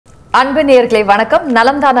அன்பு நேயர்களே வணக்கம்.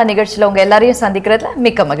 நலந்தானா நிகழ்ச்சியில உங்க எல்லாரையும் சந்திக்கிறதுல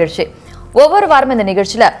மிக்க மகிழ்ச்சி. ஒவ்வொரு வாரம் இந்த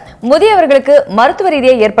நிகழ்ச்சியில முதியவர்களுக்கு மருத்துவ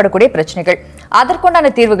ரீதியாக ஏற்படக்கூடிய பிரச்சனைகள்,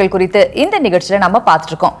 அதற்குண்டான தீர்வுகள் குறித்து இந்த நிகழ்ச்சியில நம்ம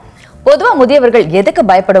பார்த்துட்டு இருக்கோம். பொதுவா முதியவர்கள் எதுக்கு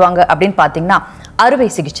பயப்படுவாங்க அப்படின்னு பாத்தீங்கன்னா அறுவை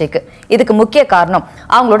சிகிச்சைக்கு. இதுக்கு முக்கிய காரணம்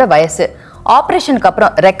அவங்களோட வயசு. ஆபரேஷனுக்கு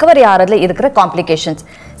அப்புறம் ரெக்கவரி ஆறதுல இருக்கிற காம்ப்ளிகேஷன்ஸ்.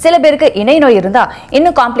 சில பேருக்கு இணை நோய் இருந்தா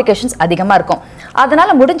இன்னும் காம்ப்ளிகேஷன்ஸ் அதிகமா இருக்கும்.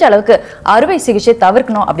 அதனால முடிஞ்ச அளவுக்கு அறுவை சிகிச்சை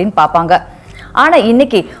தவிர்க்கணும் அப்படின்னு பார்ப்பாங்க. ஆனா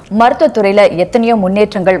இன்னைக்கு மருத்துவத்துறையில எத்தனையோ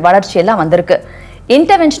முன்னேற்றங்கள், வளர்ச்சி எல்லாம் வந்திருக்கு.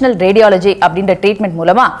 இன்டர்வென்ஷனல் ரேடியாலஜி அப்படின்ற ட்ரீட்மெண்ட்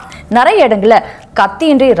மூலமா நிறைய இடங்கள்ல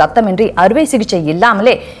கத்தியின்றி ரத்தமின்றி அறுவை சிகிச்சை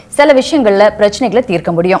இல்லாமலே சில விஷயங்கள்ல பிரச்சனைகளை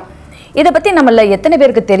தீர்க்க முடியும். இதை பத்தி நம்மள எத்தனை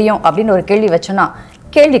பேருக்கு தெரியும் அப்படின்னு ஒரு கேள்வி வச்சோம்னா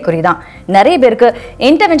கேள்விக்குறிதான். நிறைய பேருக்கு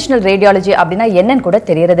இன்டர்வென்ஷனல் ரேடியாலஜி அப்படின்னா என்னன்னு கூட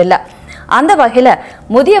தெரியறதில்ல. அந்த வகையில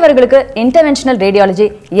முதியவர்களுக்கு இன்டர்வென்ஷனல் ரேடியாலஜி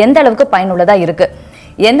எந்த அளவுக்கு பயனுள்ளதா இருக்கு,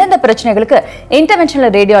 எந்தெந்த பிரச்சனைகளுக்கு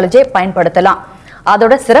இன்டர்வென்ஷனல் ரேடியாலஜியை பயன்படுத்தலாம்,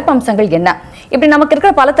 அதோட சிறப்பம்சங்கள் என்ன, இப்படி நமக்கு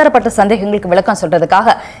இருக்கிற பலதரப்பட்ட சந்தேகங்களுக்கு விளக்கம்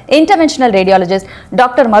சொல்றதுக்காக இன்டர்வென்ஷனல் ரேடியாலஜிஸ்ட்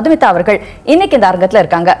டாக்டர் மதுமிதா அவர்கள் இன்னைக்கு இந்த அரங்கத்துல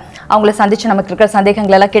இருக்காங்க. அவங்களை சந்திச்சு நமக்கு இருக்கிற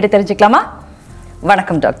சந்தேகங்கள் எல்லாம் கேட்டு தெரிஞ்சுக்கலாமா?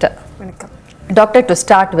 வணக்கம் டாக்டர். வணக்கம் டாக்டர். டு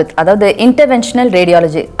ஸ்டார்ட் வித், அதாவது இன்டர்வென்ஷனல்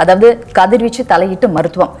ரேடியாலஜி, அதாவது கதிர்வீச்சு தலையீட்டு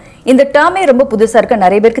மருத்துவம், இந்த டேர்மே ரொம்ப புதுசா இருக்க,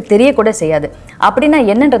 நிறைய பேருக்கு தெரியக்கூட செய்யாது. அப்படின்னா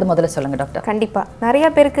என்னன்றது முதல்ல சொல்லுங்க டாக்டர். கண்டிப்பா நிறைய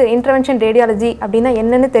பேருக்கு இன்டர்வென்ஷன் ரேடியாலஜி அப்படின்னா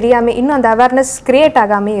என்னன்னு தெரியாம இன்னும் அந்த அவேர்னஸ் கிரியேட்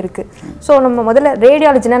ஆகாமே இருக்கு. ஸோ நம்ம முதல்ல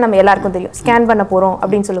ரேடியாலஜினா நம்ம எல்லாருக்கும் தெரியும், ஸ்கேன் பண்ண போறோம்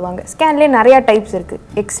அப்படின்னு சொல்லுவாங்க. ஸ்கேன்லேயே நிறைய டைப்ஸ் இருக்கு.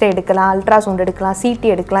 எக்ஸ்ரே எடுக்கலாம், அல்ட்ராசவுண்ட் எடுக்கலாம்,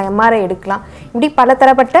 சிடி எடுக்கலாம், எம்ஆர்ஐ எடுக்கலாம், இப்படி பல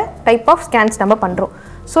தரப்பட்ட டைப் ஆஃப் ஸ்கேன்ஸ் நம்ம பண்றோம்.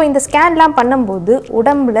 ஸோ இந்த ஸ்கேன்லாம் பண்ணும்போது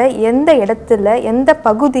உடம்புல எந்த இடத்துல எந்த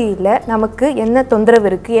பகுதியில் நமக்கு என்ன தொந்தரவு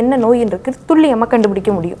இருக்குது, என்ன நோய் இருக்குது துல்லியமாக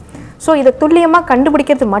கண்டுபிடிக்க முடியும். ஸோ இதை துல்லியமாக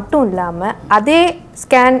கண்டுபிடிக்கிறது மட்டும் இல்லாமல் அதே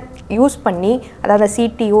ஸ்கேன் யூஸ் பண்ணி, அதாவது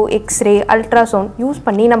சிடிஓ, எக்ஸ்ரே, அல்ட்ராசவுண்ட் யூஸ்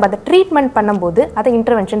பண்ணி நம்ம அதை ட்ரீட்மெண்ட் பண்ணும்போது அதை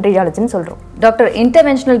இன்டர்வென்ஷன் ரேடியாலஜின்னு சொல்கிறோம். டாக்டர்,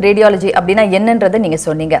 இன்டர்வென்ஷனல் ரேடியாலஜி அப்படின்னா என்னன்றதை நீங்கள்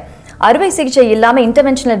சொன்னீங்க. அறுவை சிகிச்சை இல்லாமல்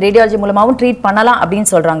இன்டர்வென்ஷனல் ரேடியாலஜி மூலமாகவும் ட்ரீட் பண்ணலாம்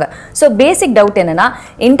அப்படின்னு சொல்கிறாங்க. ஸோ பேசிக் டவுட் என்னன்னா,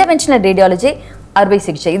 இன்டர்வென்ஷனல் ரேடியாலஜி, அறுவை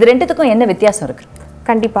சிகிச்சை, இது ரெண்டுத்துக்கும் என்ன வித்தியாசம் இருக்கு?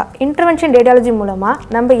 கண்டிப்பாக இன்டர்வென்ஷன் ரேடியாலஜி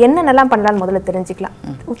மூலமாக நம்ம என்னென்னலாம் பண்ணலான்னு முதல்ல தெரிஞ்சுக்கலாம்.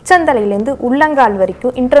 உச்சந்தலையிலேருந்து உள்ளங்கால்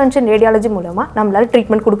வரைக்கும் இன்டர்வென்ஷன் ரேடியாலஜி மூலமாக நம்மளால்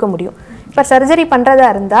ட்ரீட்மெண்ட் கொடுக்க முடியும். இப்போ சர்ஜரி பண்ணுறதா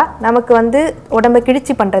இருந்தால் நமக்கு உடம்பை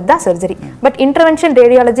கிழிச்சி பண்ணுறது தான் surgery. But intervention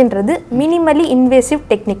ரேடியாலஜின்றது minimally invasive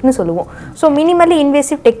டெக்னிக்னு சொல்லுவோம். ஸோ மினிமலி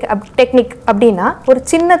இன்வேசிவ் டெக்னிக் அப்படின்னா ஒரு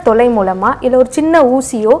சின்ன தொலை மூலமாக, இல்லை ஒரு சின்ன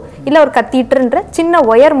ஊசியோ, இல்லை ஒரு கத்தீட்டர்ன்ற சின்ன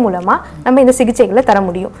ஒயர் மூலமாக நம்ம இந்த சிகிச்சைகளை தர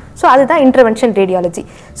முடியும். ஸோ அதுதான் இன்டர்வென்ஷன் ரேடியாலஜி.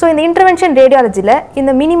 ஸோ இந்த இன்டர்வென்ஷன் ரேடியாலஜியில்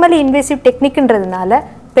இந்த மினிமலி இன்வேசிவ் டெக்னிக்ன்றதுனால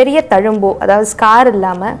பெரிய தழும்போ, அதாவது ஸ்கார்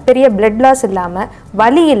இல்லாமல், பெரிய பிளட் லாஸ் இல்லாமல்,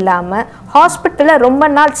 வலி இல்லாமல், ஹாஸ்பிட்டலில் ரொம்ப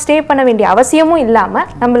நாள் ஸ்டே பண்ண வேண்டிய அவசியமும் இல்லாமல்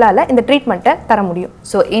நம்மளால் இந்த ட்ரீட்மெண்ட்டை தர முடியும்.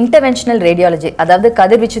 ஸோ இன்டர்வென்ஷனல் ரேடியாலஜி, அதாவது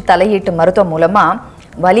கதிர்வீச்சு தலையீட்டு மருத்துவம் மூலமாக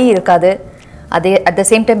வலி இருக்காது, அதே அட் த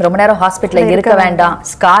சேம் டைம் ரொம்ப நேரம் ஹாஸ்பிட்டலில் இருக்க வேண்டாம்,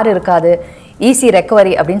 ஸ்கார் இருக்காது, ஈஸி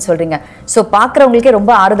ரெக்கவரி அப்படின்னு சொல்றீங்க. ஸோ பார்க்குறவங்களுக்கே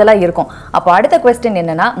ரொம்ப ஆறுதலாக இருக்கும். அப்போ அடுத்த கொஸ்டின்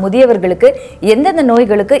என்னன்னா, முதியவர்களுக்கு எந்தெந்த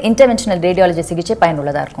நோய்களுக்கு இன்டர்வென்ஷனல் ரேடியாலஜி சிகிச்சை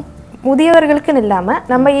பயனுள்ளதாக இருக்கும்? முதியவர்களுக்குன்னு இல்லாமல்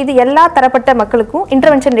நம்ம இது எல்லா தரப்பட்ட மக்களுக்கும்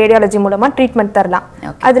இன்டர்வென்ஷன் ரேடியாலஜி மூலமாக ட்ரீட்மெண்ட் தரலாம்.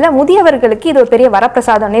 அதில் முதியவர்களுக்கு இது ஒரு பெரிய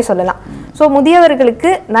வரப்பிரசாதம்னே சொல்லலாம். ஸோ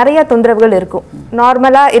முதியவர்களுக்கு நிறைய தொந்தரவுகள் இருக்கும்.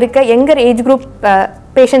 நார்மலாக இருக்க யங்கர் ஏஜ் குரூப்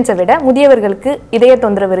பேஷண்ட்ஸை விட முதியவர்களுக்கு இதய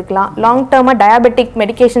தொந்தரவு இருக்கலாம், லாங் டேர்மாக டயாபெட்டிக்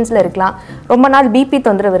மெடிகேஷன்ஸில் இருக்கலாம், ரொம்ப நாள் பிபி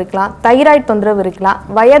தொந்தரவு இருக்கலாம், தைராய்டு தொந்தரவு இருக்கலாம்,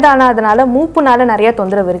 வயதானதுனால மூப்புனால நிறைய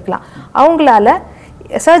தொந்தரவு இருக்கலாம். அவங்களால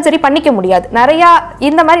சர்ஜரி பண்ணிக்க முடியாது.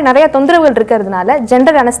 இந்த மாதிரி நிறைய தொந்தரவுகள் இருக்கிறதுனால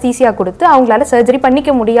ஜென்ரல் அனஸ்தீசியா கொடுத்து அவங்களால சர்ஜரி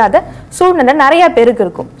பண்ணிக்க முடியாத சூழ்நிலை நிறைய பேருக்கு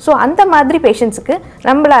இருக்கும். ஸோ அந்த மாதிரி பேஷண்ட்ஸுக்கு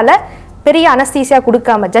நம்மளால பெரிய அனஸ்தீசியா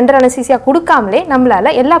கொடுக்காம, ஜென்ரல் அனஸ்தீசியா கொடுக்காமலே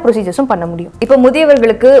நம்மளால எல்லா ப்ரொசீஜர்ஸும் பண்ண முடியும். இப்போ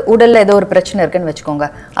முதியவர்களுக்கு உடல்ல ஏதோ ஒரு பிரச்சனை இருக்குன்னு வச்சுக்கோங்க,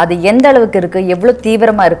 அது எந்த அளவுக்கு இருக்கு, எவ்வளவு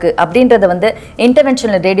தீவிரமா இருக்கு அப்படின்றத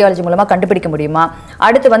இன்டர்வென்ஷனல் ரேடியாலஜி மூலமா கண்டுபிடிக்க முடியுமா?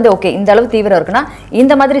 அடுத்து ஓகே இந்த அளவு தீவிரம் இருக்குன்னா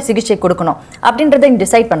இந்த மாதிரி சிகிச்சை கொடுக்கணும் அப்படின்றத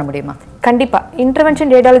டிசைட் பண்ண முடியுமா? கண்டிப்பா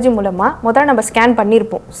இன்டர்வென்ஷன் ரேடியாலஜி மூலமா முதல்ல நம்ம ஸ்கேன்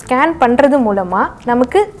பண்ணியிருப்போம். ஸ்கேன் பண்றது மூலமா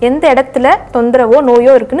நமக்கு எந்த இடத்துல தொந்தரவோ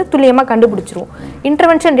நோயோ இருக்குன்னு துல்லியமா கண்டுபிடிச்சிருவோம்.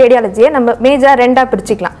 இன்டர்வென்ஷன் ரேடியாலஜியை நம்ம மேஜா ரெண்டா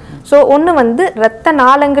பிரிச்சுக்கலாம். ஸோ ஒன்று ரத்த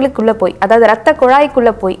நாளங்களுக்குள்ளே போய், அதாவது ரத்த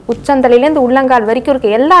குழாய்க்குள்ளே போய், உச்சந்தலையிலேருந்து உள்ளங்கால் வரைக்கும் இருக்க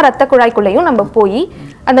எல்லா ரத்த குழாய்க்குள்ளேயும் நம்ம போய்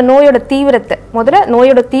அந்த நோயோட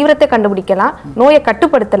தீவிரத்தை கண்டுபிடிக்கலாம், நோயை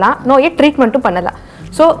கட்டுப்படுத்தலாம், நோயை ட்ரீட்மெண்ட்டும் பண்ணலாம்.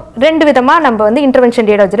 ஸோ ரெண்டு விதமாக நம்ம இன்டர்வென்ஷன்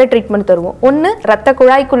ரேடியாலஜியில் ட்ரீட்மெண்ட் தருவோம். ஒன்று ரத்த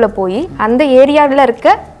குழாய்க்குள்ளே போய் அந்த ஏரியாவில்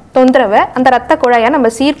இருக்க தொந்தரவை அந்த ரத்த குழாயை நம்ம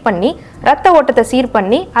சீர் பண்ணி ரத்த ஓட்டத்தை சீர்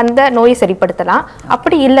பண்ணி அந்த நோயை சரிப்படுத்தலாம்.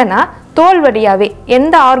 அப்படி இல்லைன்னா தோல் வழியாவே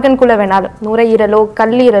எந்த ஆர்கன்குள்ளே வேணாலும், நுரையீரலோ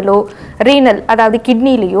கல்லீரலோ ரீனல் அதாவது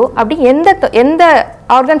கிட்னிலேயோ அப்படி எந்த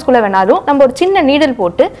ஆர்கன்ஸ்குள்ளே வேணாலும் நம்ம ஒரு சின்ன நீடில்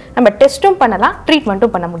போட்டு நம்ம டெஸ்ட்டும் பண்ணலாம்,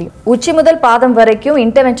 ட்ரீட்மெண்ட்டும் பண்ண முடியும். உச்சி முதல் பாதம் வரைக்கும்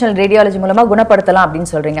இன்டர்வென்ஷனல் ரேடியாலஜி மூலமா குணப்படுத்தலாம்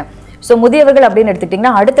அப்படின்னு சொல்றீங்க. ஸோ முதியவர்கள் அப்படின்னு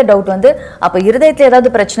எடுத்துக்கிட்டிங்கன்னா அடுத்த டவுட் வந்து, அப்போ இருதயத்தில் ஏதாவது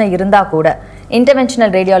பிரச்சனை இருந்தால் கூட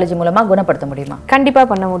இன்டர்வென்ஷனல் ரேடியாலஜி மூலமாக குணப்படுத்த முடியுமா? கண்டிப்பாக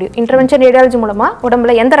பண்ண முடியும். இன்டர்வென்ஷன் ரேடியாலஜி மூலமாக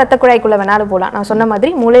உடம்புல எந்த ரத்த குழாய்க்குள்ளே வேணாலும் போகலாம். நான் சொன்ன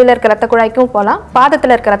மாதிரி மூளையில் இருக்க ரத்த குழாய்க்கும் போகலாம்,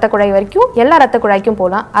 பாதத்தில் இருக்க ரத்த குழாய் வரைக்கும் எல்லா ரத்த குழாய்க்கும்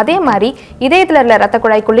போகலாம். அதே மாதிரி இதயத்தில் இருக்க ரத்த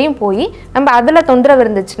குழாய்க்குள்ளேயும் போய் நம்ம அதில் தொந்தரவு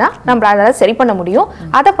இருந்துச்சுன்னா நம்ம அதை சரி பண்ண முடியும்.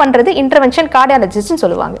 அதை பண்ணுறது இன்டர்வென்ஷன் கார்டியாலஜிஸ்ட்னு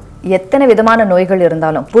சொல்லுவாங்க. எத்தனை விதமான நோய்கள்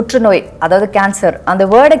இருந்தாலும் புற்றுநோய் அதாவது கேன்சர் அந்த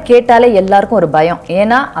வேர்டை கேட்டாலே எல்லாருக்கும் ஒரு பயம்.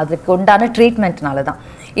 ஏன்னா அதுக்கு உண்டான ட்ரீட்மெண்ட்னால தான்.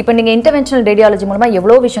 இப்போ நீங்கள் இன்டர்வென்ஷனல் ரேடியாலஜி மூலமாக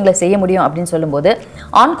எவ்வளோ விஷயங்களை செய்ய முடியும் அப்படின்னு சொல்லும்போது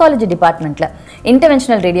ஆன்காலஜி டிபார்ட்மெண்ட்டில்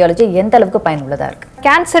இன்டர்வென்ஷனல் ரேடியாலஜி எந்த அளவுக்கு பயனுள்ளதாக இருக்குது?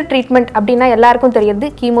 கேன்சர் ட்ரீட்மெண்ட் அப்படின்னா எல்லாருக்கும் தெரியுது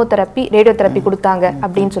கீமோதெரப்பி ரேடியோதெரப்பி கொடுத்தாங்க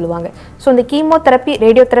அப்படின்னு சொல்லுவாங்க. ஸோ இந்த கீமோதெரப்பி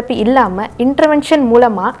ரேடியோதெரப்பி இல்லாமல் இன்டர்வென்ஷன்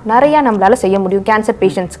மூலமாக நிறையா நம்மளால் செய்ய முடியும் கேன்சர்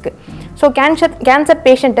பேஷண்ட்ஸ்க்கு. ஸோ கேன்சர்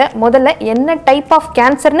பேஷண்ட்டை முதல்ல என்ன டைப் ஆஃப்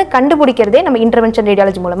கேன்சர்னு கண்டுபிடிக்கிறதே நம்ம இன்டர்வென்ஷன்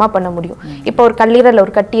ரேடியாலஜி மூலமாக பண்ண முடியும். இப்போ ஒரு கல்லீரலில்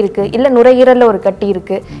ஒரு கட்டி இருக்குது, இல்லை நுரையீரலில் ஒரு கட்டி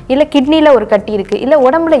இருக்குது, இல்லை கிட்னியில் ஒரு கட்டி இருக்குது, இல்லை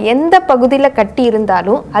உடம்புல எந்த பகுதியில் கட்டி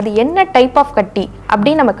இருந்தாலும் அது என்ன டைப் ஆஃப் கட்டி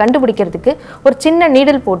அப்படின்னு நம்ம கண்டுபிடிக்கிறதுக்கு ஒரு சின்ன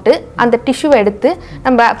நீடில் போட்டு அந்த டிஷ்யூவை எடுத்து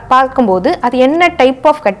நம்ம பார்க்கும்போது அது என்ன டைப்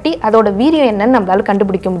ஆஃப் கட்டி அதோட வீரியம் என்னன்னு நம்மளால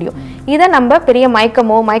கண்டுபிடிக்க முடியும். இதை நம்ம பெரிய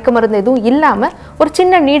மயக்க மருந்து எதுவும் இல்லாமல் ஒரு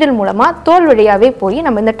சின்ன நீடில் மூலமாக தோல் வழியாகவே போய்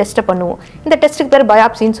நம்ம இந்த டெஸ்ட்டை பண்ணுவோம். இந்த டெஸ்ட்டுக்கு பேர்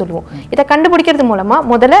பயாப்சின்னு சொல்லுவோம். இதை கண்டுபிடிக்கிறது மூலமாக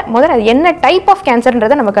முதல்ல அது என்ன டைப் ஆஃப்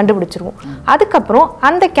கேன்சர்ன்றதை நம்ம கண்டுபிடிச்சிருவோம். அதுக்கப்புறம்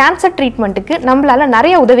அந்த கேன்சர் ட்ரீட்மெண்ட்டுக்கு நம்மளால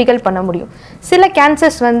நிறைய உதவிகள் பண்ண முடியும். சில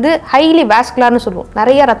கேன்சர்ஸ் வந்து ஹைலி வாஸ்குலர்னு சொல்லுவோம்,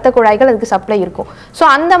 நிறைய ரத்த குழாய்கள் அதுக்கு சப்ளை இருக்கும். ஸோ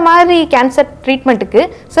அந்த மாதிரி கேன்சர் ட்ரீட்மெண்ட்டுக்கு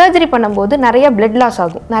சர்ஜரி பண்ணும்போது நிறைய பிளட் லாஸ்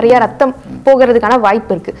ஆகும், நிறைய ரத்தம் போகிறதுக்கான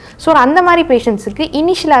வாய்ப்பு இருக்குது. ஸோ அந்த மாதிரி பேஷண்ட்ஸுக்கு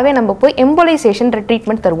இனிஷியலாகவே நம்ம போய் எம்போலைசேஷன்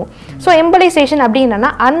ட்ரீட்மெண்ட் தருவோம். ஸோ எம்போலைசேஷன்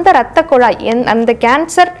அப்படின்னா அந்த ரத்த குழாய் அந்த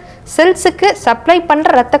கேன்சர் செல்ஸுக்கு சப்ளை பண்ணுற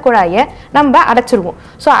ரத்த குழாயை நம்ம அடைச்சிருவோம்.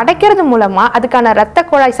 ஸோ அடைக்கிறது மூலமாக அதுக்கான ரத்த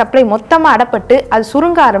குழாய் சப்ளை மொத்தமாக அடைப்பட்டு அது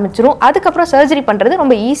சுருங்க ஆரம்பிச்சிரும். அதுக்கப்புறம் சர்ஜரி பண்ணுறது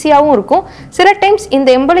ரொம்ப ஈஸியாகவும் இருக்கும். சில டைம்ஸ்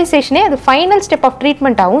இந்த எம்போலைசேஷனே அது ஃபைனல் ஸ்டெப் ஆஃப்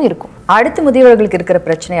ட்ரீட்மெண்ட்டாகவும் இருக்கும். அடுத்து முதியவர்களுக்கு இருக்கிற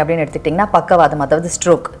பிரச்சனை அப்படின்னு எடுத்துக்கிட்டிங்கன்னா பக்கவாதம் அதாவது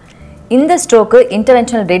ஸ்ட்ரோக். இந்த ஸ்ட்ரோக்கு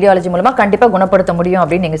இன்டர்வென்ஷனல் ரேடியாலஜி மூலமாக கண்டிப்பாக குணப்படுத்த முடியும்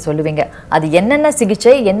அப்படின்னு நீங்கள் சொல்லுவீங்க. அது என்னென்ன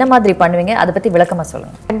சிகிச்சை, என்ன மாதிரி பண்ணுவீங்க, அதை பற்றி விளக்கமாக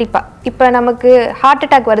சொல்லுங்கள். கண்டிப்பாக இப்போ நமக்கு ஹார்ட்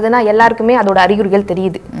அட்டாக் வருதுன்னா எல்லாருக்குமே அதோட அறிகுறிகள்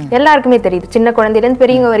தெரியுது, எல்லாருக்குமே தெரியுது. சின்ன குழந்தையிலேருந்து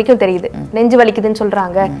பெரியவங்க வரைக்கும் தெரியுது. நெஞ்சு வலிக்குதுன்னு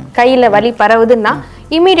சொல்கிறாங்க, கையில் வலி பரவுதுன்னா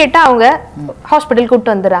இமீடியட்டாக அவங்க ஹாஸ்பிட்டல்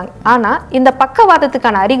கூப்பிட்டு வந்துடுறாங்க. ஆனால் இந்த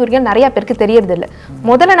பக்கவாதத்துக்கான அறிகுறிகள் நிறையா பேருக்கு தெரியறதில்லை.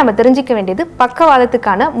 முதல்ல நம்ம தெரிஞ்சிக்க வேண்டியது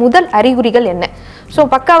பக்கவாதத்துக்கான முதல் அறிகுறிகள் என்ன. ஸோ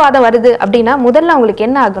பக்கவாதம் வருது அப்படின்னா முதல்ல அவங்களுக்கு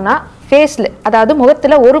என்ன ஆகுனா ஃபேஸில் அதாவது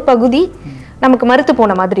முகத்தில் ஒரு பகுதி நமக்கு மறுத்து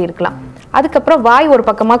போன மாதிரி இருக்கலாம். அதுக்கப்புறம் வாய் ஒரு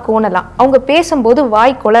பக்கமாக கோணலாம், அவங்க பேசும்போது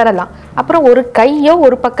வாய் குளறலாம். அப்புறம் ஒரு கையோ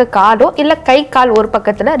ஒரு பக்க காலோ இல்லை கை கால் ஒரு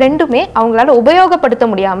பக்கத்தில் ரெண்டுமே அவங்களால உபயோகப்படுத்த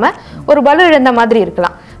முடியாமல் ஒரு பலு இழந்த மாதிரி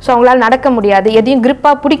இருக்கலாம். ஸோ அவங்களால நடக்க முடியாது, எதையும்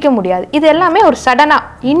கிரிப்பாக பிடிக்க முடியாது. இது எல்லாமே ஒரு சடனாக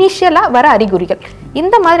இனிஷியலாக வர அறிகுறிகள்.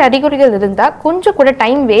 இந்த மாதிரி அறிகுறிகள் இருந்தால் கொஞ்சம் கூட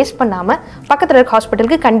டைம் வேஸ்ட் பண்ணாமல் பக்கத்தில் இருக்க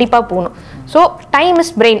ஹாஸ்பிட்டலுக்கு கண்டிப்பாக போகணும். ஸோ டைம்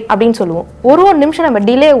இஸ் பிரெயின் அப்படின்னு சொல்லுவோம். ஒரு நிமிஷம் நம்ம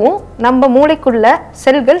டிலேவும் நம்ம மூளைக்குள்ள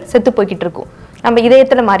செல்கள் செத்து போய்கிட்டு இருக்கும். நம்ம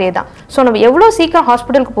இதயத்தில் மாதிரியே தான். ஸோ நம்ம எவ்வளோ சீக்கிரம்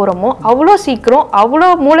ஹாஸ்பிட்டலுக்கு போகிறோமோ அவ்வளோ சீக்கிரம் அவ்வளோ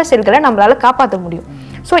மூளை செல்களை நம்மளால காப்பாற்ற முடியும்.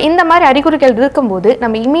 ஸோ இந்த மாதிரி அறிகுறிகள் இருக்கும்போது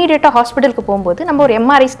நம்ம இமீடியட்டாக ஹாஸ்பிட்டலுக்கு போகும்போது நம்ம ஒரு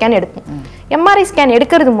எம்ஆர்ஐ ஸ்கேன் எடுப்போம். எம்ஆர்ஐ ஸ்கேன்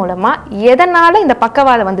எடுக்கிறது மூலமாக எதனால் இந்த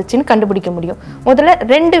பக்கவாதம் வந்துச்சுன்னு கண்டுபிடிக்க முடியும். முதல்ல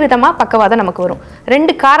 2 விதமாக பக்கவாதம் நமக்கு வரும்,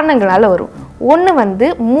 2 காரணங்களால் வரும். ஒன்று வந்து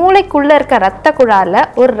மூளைக்குள்ளே இருக்க ரத்த குழாயில்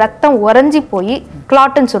ஒரு ரத்தம் உறைஞ்சி போய்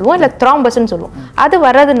கிளாட்டுன்னு சொல்லுவோம், இல்லை த்ராம்பஸ்ன்னு சொல்லுவோம். அது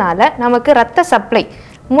வர்றதுனால நமக்கு ரத்த சப்ளை,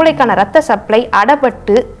 மூளைக்கான ரத்த சப்ளை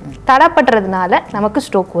அடைப்பட்டு தடைப்படுறதுனால நமக்கு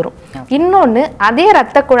ஸ்ட்ரோக் வரும். இன்னொன்று அதே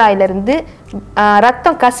ரத்த குழாயிலிருந்து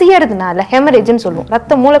ரத்தம் கசியறதுனால ஹெமரேஜ்னு சொல்லுவோம்,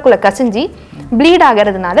 ரத்தம் மூளைக்குள்ளே கசிஞ்சு ப்ளீட்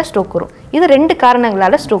ஆகிறதுனால ஸ்ட்ரோக் வரும். இது 2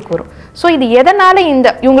 காரணங்களால ஸ்ட்ரோக் வரும். ஸோ இது எதனால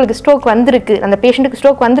இவங்களுக்கு ஸ்ட்ரோக் வந்திருக்கு, அந்த பேஷண்ட்டுக்கு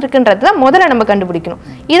ஸ்ட்ரோக் வந்திருக்குன்றது தான் முதல்ல நம்ம கண்டுபிடிக்கணும்.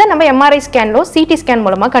 இதை நம்ம எம்ஆர்ஐ ஸ்கேன்லோ சிடி ஸ்கேன்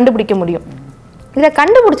மூலமாக கண்டுபிடிக்க முடியும். இதை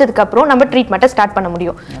கண்டுபிடிச்சதுக்கப்புறம் நம்ம ட்ரீட்மெண்ட்டை ஸ்டார்ட் பண்ண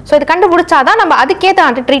முடியும். ஸோ இது கண்டுபிடிச்சாதான் நம்ம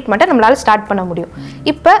அதுக்கேற்ற ட்ரீட்மெண்ட்டை நம்மளால ஸ்டார்ட் பண்ண முடியும்.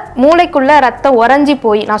 இப்போ மூளைக்குள்ள ரத்தம் உறைஞ்சி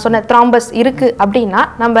போய் நான் சொன்ன த்ராம்பஸ் இருக்கு அப்படின்னா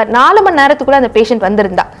நம்ம 4 மணி நேரத்துக்குள்ள அந்த பேஷண்ட்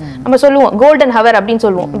வந்திருந்தா நம்ம சொல்லுவோம் கோல்டன் ஹவர் அப்படின்னு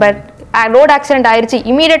சொல்லுவோம். பட் ரோட் ஆக்சிடென்ட் ஆயிடுச்சு,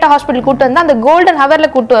 இமீடியட்டா ஹாஸ்பிட்டல் கூட்டு வந்தா அந்த கோல்டன் ஹவர்ல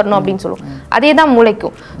கூட்டு வரணும் அப்படின்னு சொல்லுவோம். அதே தான்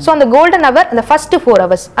மூளைக்கும். ஸோ அந்த கோல்டன் ஹவர் அந்த ஃபர்ஸ்ட் 4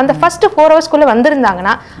 ஹவர்ஸ், அந்த ஃபர்ஸ்ட் 4 ஹவர்ஸ்க்குள்ள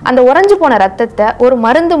வந்திருந்தாங்கன்னா அந்த உறைஞ்சு போன ரத்தத்தை ஒரு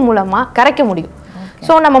மருந்து மூலமா கரைக்க முடியும்.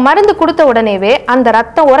 ஸோ நம்ம மருந்து கொடுத்த உடனேவே அந்த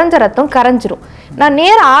ரத்தம் உறைஞ்ச ரத்தம் கரைஞ்சிரும். நான்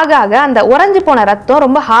நேரம் ஆக ஆக அந்த உறைஞ்சு போன ரத்தம்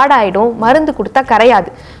ரொம்ப ஹார்ட் ஆகிடும், மருந்து கொடுத்தா கரையாது.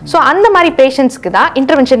 ஸோ அந்த மாதிரி பேஷண்ட்ஸ்க்கு தான்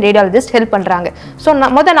இன்டர்வென்ஷன் ரேடியாலஜிஸ்ட் ஹெல்ப் பண்ணுறாங்க. ஸோ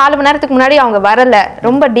மொதல் 4 மணி நேரத்துக்கு முன்னாடி அவங்க வரலை,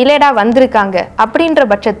 ரொம்ப டிலேடாக வந்திருக்காங்க அப்படின்ற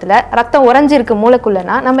பட்சத்தில் ரத்தம் உறைஞ்சிருக்கு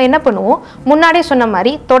மூளைக்குள்ளனா நம்ம என்ன பண்ணுவோம், முன்னாடியே சொன்ன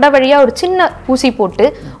மாதிரி தொட வழியாக ஒரு சின்ன ஊசி போட்டு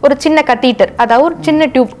ஒரு சின்ன கத்தீட்டர், அதாவது ஒரு சின்ன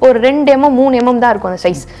டியூப், ஒரு 2 mm 3 mm தான் இருக்கும் அந்த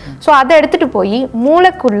சைஸ். ஸோ அதை எடுத்துகிட்டு போய்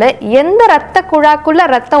மூளைக்குள்ள எந்த ரத்த குழாக்குள்ள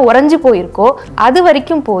ரத்தம் உறைஞ்சி போயிருக்கோ அது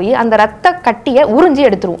வரைக்கும் போய் அந்த ரத்த கட்டியை உறிஞ்சி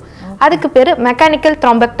எடுத்துருவோம். அதுக்கு பேர் மெக்கானிக்கல்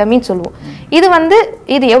த்ரோம்பெக்டமின்னு சொல்லுவோம்.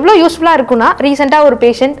 இது எவ்வளோ யூஸ்ஃபுல்லாக இருக்குன்னா, ரீசெண்டாக ஒரு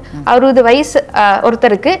பேஷண்ட் 60 வயசு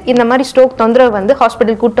ஒருத்தருக்கு இந்த மாதிரி ஸ்ட்ரோக் தொந்தரவு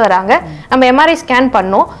ஹாஸ்பிட்டல் கூப்பிட்டு வராங்க. நம்ம எம்ஆர்ஐ ஸ்கேன்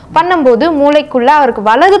பண்ணும்போது மூளைக்குள்ள அவருக்கு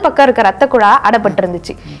வலது பக்கம் இருக்க ரத்த குழா அடப்பட்டு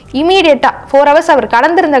இருந்துச்சு. இமீடியட்டாக 4 hours அவர்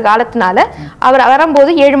கடந்திருந்த காலத்தினால அவர் வரும்போது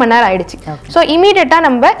 7 மணி நேரம் ஆயிடுச்சு. ஸோ இமீடியட்டாக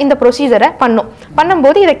நம்ம இந்த ப்ரொசீஜரை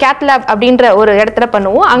பண்ணும்போது இதை கேத் லேப் அப்படின்ற ஒரு இடத்துல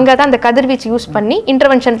பண்ணுவோம். அங்கே தான் அந்த கதிர்வீச்சு யூஸ் பண்ணி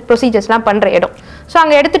இன்டர்வென்ஷன் ப்ரொசீஜர்ஸ்லாம் பண்ணுற இடம். ஸோ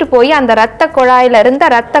அங்கே எடுத்துகிட்டு போய் அந்த ரத்த குழாயில இருந்த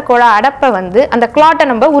ரத்த குழா அடப்பை அந்த கிளாட்டை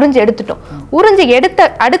நம்ம உறிஞ்சி எடுத்துட்டோம். உறிஞ்சி எடுத்த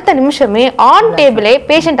அடுத்த நிமிஷமே ஆன் டேபிளே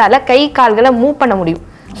பேஷண்டால கை கால்களை மூவ் பண்ண முடியும்.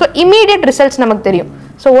 ஸோ இமீடியட் ரிசல்ட்ஸ் நமக்கு தெரியும்.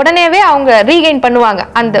 ஸோ உடனேவே அவங்க ரீகெயின் பண்ணுவாங்க.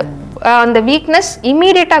 அந்த வீக்னஸ்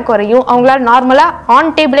இமீடியட்டாக குறையும். அவங்களால நார்மலாக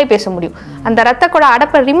ஆன் டேபிளே பேச முடியும். அந்த ரத்த குழா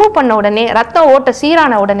அடப்பை ரிமூவ் பண்ண உடனே ரத்த ஓட்ட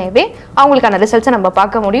சீரான உடனேவே அவங்களுக்கான ரிசல்ட்ஸை நம்ம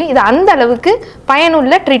பார்க்க முடியும். இது அந்த அளவுக்கு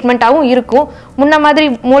பயனுள்ள ட்ரீட்மெண்ட்டாகவும் இருக்கும். முன்ன மாதிரி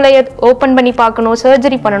மூளையை ஓப்பன் பண்ணி பார்க்கணும்,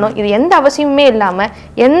 சர்ஜரி பண்ணணும், இது எந்த அவசியமுமே இல்லாமல்,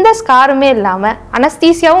 எந்த ஸ்காருமே இல்லாமல்,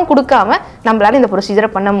 அனஸ்தீசியாவும் கொடுக்காம நம்மளால இந்த ப்ரொசீஜரை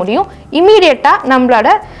பண்ண முடியும். இமீடியட்டாக நம்மளோட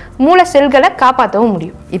மூளை செல்களை காப்பாற்றவும்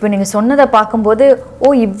முடியும். இப்போ நீங்கள் சொன்னதை பார்க்கும்போது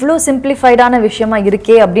இவ்வளோ சிம்பிளிஃபைடான விஷயமா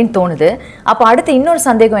இருக்கே அப்படின்னு தோணுது. அப்போ அடுத்து இன்னொரு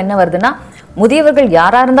சந்தேகம் என்ன வருதுன்னா, முதியவர்கள்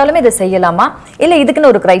யாராக இருந்தாலுமே இதை செய்யலாமா, இல்லை இதுக்குன்னு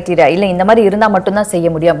ஒரு கிரைட்டீரியா, இல்லை இந்த மாதிரி இருந்தால் மட்டும்தான் செய்ய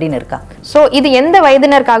முடியும் அப்படின்னு இருக்கா? ஸோ இது எந்த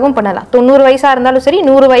வயதினருக்காகவும் பண்ணலாம். 90 வயசாக இருந்தாலும் சரி,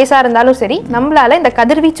 100 வயசாக இருந்தாலும் சரி, நம்மளால இந்த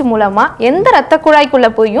கதிர்வீச்சு மூலமாக எந்த ரத்த குழாய்க்குள்ளே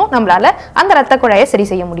போயும் நம்மளால அந்த ரத்த குழாயை சரி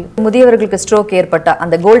செய்ய முடியும். முதியவர்களுக்கு ஸ்ட்ரோக் ஏற்பட்டா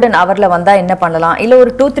அந்த கோல்டன் ஹவரில் வந்தால் என்ன பண்ணலாம், இல்லை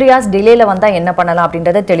ஒரு 2-3 hours டிலேல வந்தால் என்ன பண்ணலாம்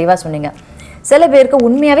அப்படின்றத தெளிவாக சொன்னீங்க. சில பேருக்கு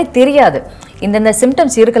உண்மையாகவே தெரியாது, இந்த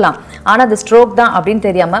சிம்டம்ஸ் இருக்கலாம், ஆனால் அது ஸ்ட்ரோக் தான் அப்படின்னு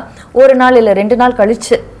தெரியாமல் 1 நாள் இல்லை 2 நாள்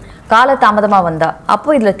கழிச்சு கால தாமதமாக வந்தால் அப்போ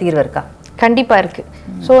இதில் தீர்வு இருக்கா? கண்டிப்பாக இருக்குது.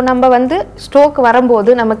 ஸோ நம்ம ஸ்ட்ரோக்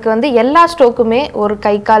வரும்போது நமக்கு எல்லா ஸ்ட்ரோக்குமே ஒரு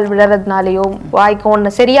கை கால் விழறதுனாலையோ வாய்க்கோ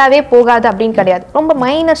ஒன்று சரியாகவே போகாது அப்படின்னு கிடையாது. ரொம்ப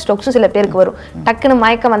மைனர் ஸ்ட்ரோக்ஸும் சில பேருக்கு வரும். டக்குன்னு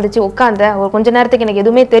மயக்கம் வந்துச்சு, உட்காந்த ஒரு கொஞ்ச நேரத்துக்கு எனக்கு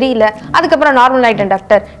எதுவுமே தெரியல, அதுக்கப்புறம் நார்மல் ஆகிட்டேன்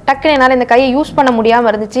டாக்டர், டக்குன்னு என்னால் இந்த கையை யூஸ் பண்ண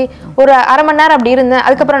முடியாமல் இருந்துச்சு, ஒரு அரை மணி நேரம் அப்படி இருந்தேன்,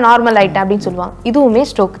 அதுக்கப்புறம் நார்மல் ஆகிட்டேன் அப்படின்னு சொல்லுவாங்க. இதுவுமே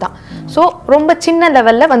ஸ்ட்ரோக் தான். ஸோ ரொம்ப சின்ன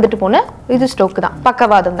லெவலில் வந்துட்டு போன இது ஸ்ட்ரோக் தான்,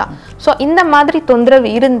 பக்கவாதம் தான். ஸோ இந்த மாதிரி தொந்தரவு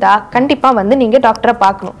இருந்தால் கண்டிப்பாக நீங்கள் டாக்டரை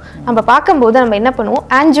பார்க்கணும். நம்ம பார்க்கும்போது நம்ம என்ன பண்ணுவோம்,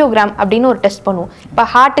 ஆஞ்சியோகிராம் அப்படின்னு ஒரு டெஸ்ட் பண்ணுவோம். இப்போ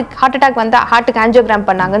ஹார்ட் அட்டாக் வந்தால் ஹார்ட்டுக்கு ஆஞ்சியோகிராம்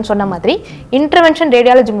பண்ணாங்கன்னு சொன்ன மாதிரி இன்டர்வென்ஷன்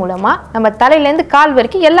ரேடியாலஜி மூலமாக நம்ம தலையிலேருந்து கால்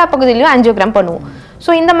வரைக்கும் எல்லா பகுதியிலையும் ஆஞ்சியோகிராம் பண்ணுவோம்.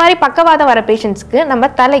 ஸோ இந்த மாதிரி பக்கவாதம் வர பேஷண்ட்ஸ்க்கு நம்ம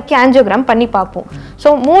தலைக்கு ஆஞ்சியோகிராம் பண்ணி பார்ப்போம். ஸோ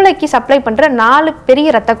மூளைக்கு சப்ளை பண்ணுற 4 பெரிய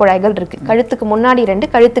ரத்த குழாய்கள் இருக்குது. கழுத்துக்கு முன்னாடி 2,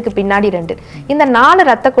 கழுத்துக்கு பின்னாடி 2. இந்த 4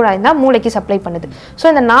 ரத்த குழாய் தான் மூளைக்கு சப்ளை பண்ணுது. ஸோ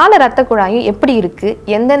இந்த 4 ரத்த குழாயும் எப்படி இருக்குது,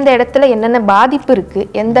 எந்தெந்த இடத்துல என்னென்ன பாதிப்பு இருக்குது,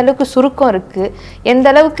 எந்த அளவுக்கு சுருக்கம் இருக்குது, எந்த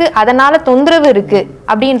அளவுக்கு அதனால் தொந்தரவு இருக்குது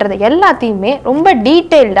அப்படின்றத எல்லாத்தையுமே ரொம்ப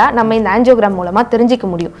டீட்டெயில்டாக நம்ம இந்த ஆஞ்சியோகிராம் மூலமாக தெரிஞ்சிக்க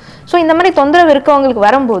முடியும். ஸோ இந்த மாதிரி தொந்தரவு இருக்கவங்களுக்கு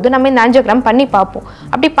வரும்போது நம்ம இந்த ஆஞ்சியோகிராம் பண்ணி பார்ப்போம்.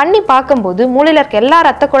 அப்படி பண்ணி பார்க்கும்போது மூளையில் இருக்க எல்லா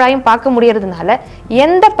ரத்த குழாயும் பார்க்க முடியறதுனால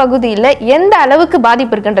எந்த பகுதியில் எந்த அளவுக்கு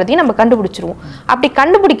பாதிப்பு இருக்குன்றதையும் நம்ம கண்டுபிடிச்சிருவோம். அப்படி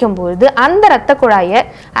கண்டுபிடிக்கும் போது அந்த ரத்த குழாயை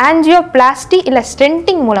ஆஞ்சியோபிளாஸ்டி இல்லை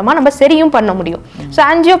ஸ்டென்டிங் மூலமாக நம்ம சரியும் பண்ண முடியும். ஸோ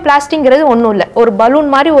ஆஞ்சியோபிளாஸ்டிங்கிறது ஒன்றும் இல்லை, ஒரு பலூன்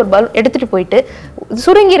மாதிரி ஒரு பலூன் எடுத்துகிட்டு போயிட்டு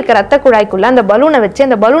சுருங்கி இருக்க ரத்த குழாய்க்குள்ள அந்த பலூனை வச்சு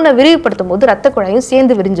அந்த பலூனை விரிவுபடுத்தும் போது ரத்த குழாயும்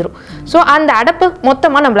சேர்ந்து விரிஞ்சிடும். ஸோ அந்த அடப்பு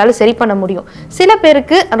மொத்தமாக நம்மளால சரி பண்ண முடியும். சில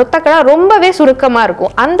பேருக்கு ரத்த குழாய் ரொம்பவே சுருக்கமாக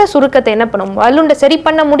இருக்கும். அந்த சுருக்கத்தை என்ன பண்ணும், பலூனை சரி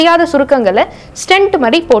பண்ண முடியாத சுருக்கங்களை ஸ்டென்ட்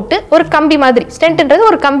மாதிரி போட்டு ஒரு கம்பி மாதிரி, ஸ்டென்ட்ன்றது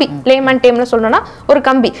ஒரு கம்பி, லேமன் டேம்ல சொல்லணும்னா ஒரு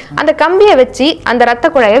கம்பி, அந்த கம்பியை வச்சு அந்த ரத்த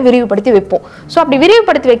குழாயை விரிவுபடுத்தி வைப்போம். ஸோ அப்படி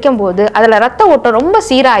விரிவுபடுத்தி வைக்கும் போது அதில் ரத்த ஓட்டம் ரொம்ப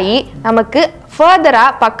சீராகி நமக்கு ஃபர்தரா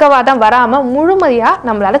பக்கவாதம் வராம முழுமையா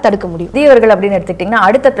நம்மளால தடுக்க முடியும். முதியவர்கள் அப்படின்னு எடுத்துக்கிட்டிங்கன்னா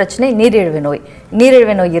அடுத்த பிரச்சனை நீரிழிவு நோய்.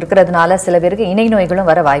 நீரிழிவு நோய் இருக்கிறதுனால சில பேருக்கு இணை நோய்களும்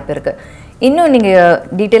வர வாய்ப்பு இருக்கு. இன்னும் நீங்க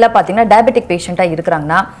டீட்டெயிலாக பார்த்தீங்கன்னா டயபெட்டிக் பேஷண்ட்டாக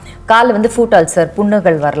இருக்கிறாங்கன்னா கால் ஃபுட் அல்சர்,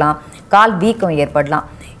 புண்ணுகள் வரலாம், கால் வீக்கம் ஏற்படலாம்.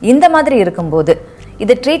 இந்த மாதிரி இருக்கும்போது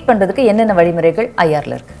இதை ட்ரீட் பண்றதுக்கு என்னென்ன வழிமுறைகள்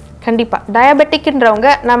ஐஆர்ல இருக்கு? கண்டிப்பா டயபெட்டிக்ன்றவங்க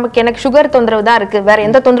எனக்கு சுகர் தொந்தரவு தான் இருக்கு, வேற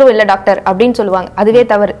எந்த தொந்தரவும் இல்லை டாக்டர் அப்படின்னு சொல்லுவாங்க. அதுவே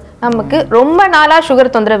தவறு. நமக்கு ரொம்ப நாளா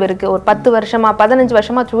சுகர் தொந்தரவு இருக்கு, ஒரு 10 வருஷமா 15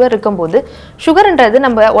 வருஷமா சுகர் இருக்கும்போது சுகர்ன்றது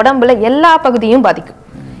நம்ம உடம்புல எல்லா பகுதியும் பாதிக்கும்.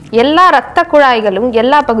 எல்லா ரத்த குழாய்களும்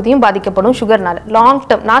எல்லா பகுதியும் பாதிக்கப்படும் சுகர்னால. லாங்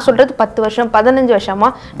டேர்ம், நான் சொல்றது 10 வருஷம் 15 வருஷமா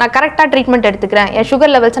நான் கரெக்டாக ட்ரீட்மெண்ட் எடுத்துக்கிறேன், என்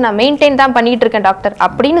சுகர் லெவல்ஸை நான் மெயின்டைன் தான் பண்ணிட்டு இருக்கேன் டாக்டர்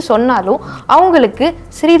அப்படின்னு சொன்னாலும் அவங்களுக்கு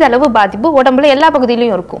சிறிதளவு பாதிப்பு உடம்புல எல்லா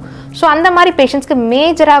பகுதியிலையும் இருக்கும். ஸோ அந்த மாதிரி பேஷண்ட்ஸ்க்கு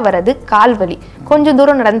மேஜராக வர்றது கால் வலி. கொஞ்சம்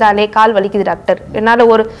தூரம் நடந்தாலே கால் வலிக்குது டாக்டர், என்னால்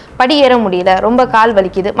ஒரு படி ஏற முடியல, ரொம்ப கால்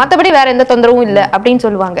வலிக்குது, மற்றபடி வேற எந்த தொந்தரவும் இல்லை அப்படின்னு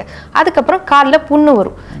சொல்லுவாங்க. அதுக்கப்புறம் காலில் புண்ணு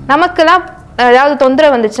வரும். நமக்கெல்லாம் ஏதாவது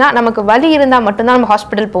தொந்தரவு வந்துச்சுன்னா நமக்கு வலி இருந்தால் மட்டும்தான் நம்ம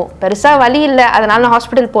ஹாஸ்பிட்டல் போவோம். பெருசாக வலி இல்லை அதனால நான்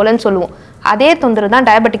ஹாஸ்பிட்டல் போகலன்னு சொல்லுவோம். அதே தொந்தரவு தான்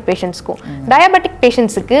டயபெட்டிக் பேஷண்ட்ஸ்க்கும். டயபெட்டிக்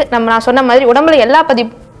பேஷண்ட்ஸுக்கு நான் சொன்ன மாதிரி உடம்புல எல்லா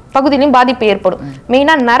பகுதியிலையும் பாதிப்பு ஏற்படும்.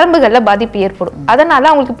 மெயினாக நரம்புகளில் பாதிப்பு ஏற்படும். அதனால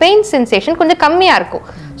அவங்களுக்கு பெயின் சென்சேஷன் கொஞ்சம் கம்மியாக இருக்கும்.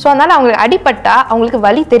 ஸோ அதனால அவங்களுக்கு அடிபட்டா அவங்களுக்கு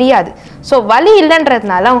வலி தெரியாது. ஸோ வலி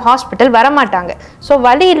இல்லைன்றதுனால அவங்க ஹாஸ்பிட்டல் வரமாட்டாங்க. ஸோ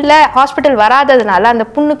வலி இல்லை ஹாஸ்பிட்டல் வராததுனால அந்த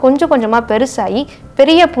புண்ணு கொஞ்சம் கொஞ்சமாக பெருசாகி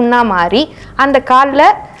பெரிய புண்ணாக மாறி அந்த காலில்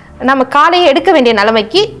நம்ம காலையை எடுக்க வேண்டிய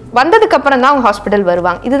நிலைமைக்கு வந்ததுக்கு அப்புறம் தான் அவங்க ஹாஸ்பிட்டல்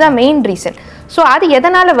வருவாங்க. இதுதான் மெயின் ரீசன். ஸோ அது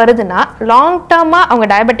எதனால் வருதுன்னா லாங் டேர்மாக அவங்க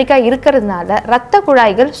டயபெட்டிக்காக இருக்கிறதுனால ரத்த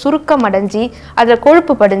குழாய்கள் சுருக்கம் அடைஞ்சி அதில்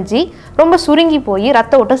கொழுப்பு படிஞ்சு ரொம்ப சுருங்கி போய்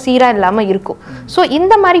ரத்த ஓட்டம் சீராக இல்லாமல் இருக்கும். ஸோ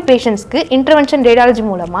இந்த மாதிரி பேஷண்ட்ஸ்க்கு இன்டர்வென்ஷன் ரேடியாலஜி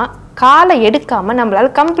மூலமாக காலை எடுக்காமல் நம்மளால்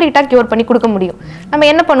கம்ப்ளீட்டாக க்யூர் பண்ணி கொடுக்க முடியும். நம்ம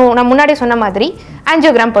என்ன பண்ணுவோம், நான் முன்னாடி சொன்ன மாதிரி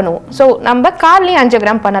ஆஞ்சியோகிராம் பண்ணுவோம். ஸோ நம்ம கால்லையும்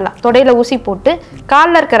ஆஞ்சியோகிராம் பண்ணலாம். தொடையில் ஊசி போட்டு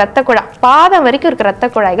காலில் இருக்க ரத்த குழாய் பாதம் வரைக்கும் இருக்க ரத்த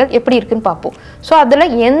குழாய்கள் எப்படி இருக்குன்னு பார்ப்போம். ஸோ அதில்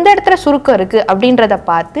எந்த இடத்துல சுருக்கம் இருக்குது அப்படின்றத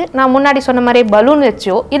பார்த்து நான் முன்னாடி சொன்ன மாதிரி பலூன்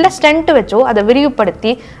வச்சோ இல்லை ஸ்டென்ட் வச்சோ அதை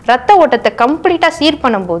விரிவுபடுத்தி ரத்த ஓட்டத்தை கம்ப்ளீட்டாக சீர்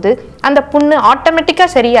பண்ணும்போது அந்த புண்ணு ஆட்டோமேட்டிக்காக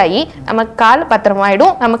சரியாகி நமக்கு கால்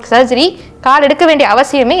பத்திரமாயிடும். நமக்கு சர்ஜரி கால் எடுக்க வேண்டிய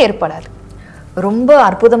அவசியமே ஏற்படாது. ரொம்ப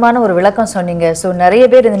அற்புதமான ஒரு விளக்கம் சொன்னீங்க. ஸோ நிறைய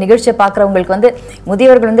பேர் இந்த நிகழ்ச்சியை பார்க்குறவங்களுக்கு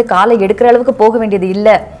முதியவர்கள் காலை எடுக்கிற அளவுக்கு போக வேண்டியது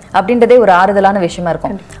இல்லை அப்படின்றதே ஒரு ஆறுதலான விஷயமா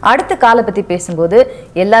இருக்கும். அடுத்த காலை பற்றி பேசும்போது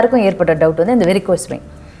எல்லாருக்கும் ஏற்பட்ட டவுட் இந்த வெரிகோஸ் வெயின்,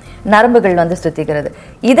 நரம்புகள் சுத்திக்கிறது.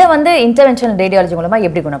 இதை இன்டர்வென்ஷனல் ரேடியாலஜி மூலமா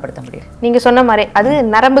எப்படி குணப்படுத்த முடியும்? நீங்க சொன்ன மாதிரி அது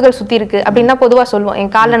நரம்புகள் சுத்தி இருக்கு அப்படின்னா பொதுவா சொல்லுவோம்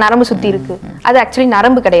என் காலில் நரம்பு சுத்தி இருக்கு. அது ஆக்சுவலி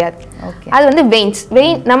நரம்பு கிடையாது. அது வெயின்ஸ்.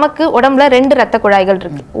 வெயின் நமக்கு உடம்புல 2 ரத்த குழாய்கள்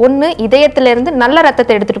இருக்கு. ஒன்னு இதயத்துல இருந்து நல்ல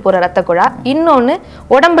ரத்தத்தை எடுத்துட்டு போற ரத்த குழாய், இன்னொன்னு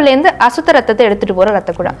உடம்புல இருந்து அசுத்த ரத்தத்தை எடுத்துட்டு போற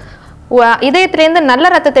ரத்த குழாய். இதயத்திலேருந்து நல்ல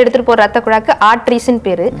ரத்தத்தை எடுத்துட்டு போற ரத்த குழாய்க்கு ஆர்டரிஸ்ன்னு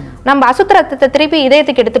பேரு. நம்ம அசுத்த ரத்தத்தை திருப்பி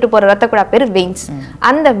இதயத்துக்கு எடுத்துட்டு போற ரத்த குழாய் பேரு வெயின்ஸ்.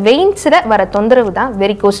 அந்த வெயின்ஸ்ல வர தொந்தரவு தான்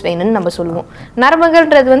வெரிகோஸ் வெயின்னு நம்ம சொல்லுவோம்.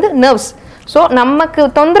 நரம்புகள்ன்றது நர்வ்ஸ். ஸோ நமக்கு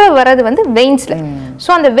தொந்தரவு வர்றது வெயின்ஸ்ல.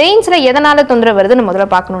 ஸோ அந்த வெயின்ஸ்ல எதனால தொந்தரவு வருதுன்னு முதல்ல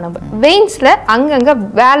பார்க்கணும். நம்ம வெயின்ஸ்ல அங்கங்க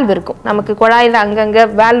வேல்வ் இருக்கும். நமக்கு குழாயில அங்கங்க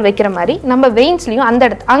வேல்வ் வைக்கிற மாதிரி நம்ம வெயின்ஸ்லயும் அந்த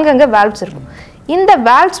இடத்து அங்கங்க வேல்வ்ஸ் இருக்கும். இந்த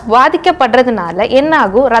வேல்வ்ஸ் பாதிக்கப்படுறதுனால என்ன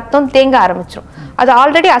ஆகும், ரத்தம் தேங்க ஆரம்பிச்சிடும். அது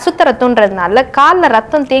ஆல்ரெடி அசுத்த ரத்தம்ன்றதுனால காலில்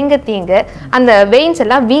ரத்தம் தேங்க தேங்க அந்த வெயின்ஸ்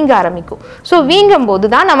எல்லாம் வீங்க ஆரம்பிக்கும். ஸோ வீங்கும் போது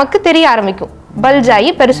தான் நமக்கு தெரிய ஆரம்பிக்கும். பல்ஜாயி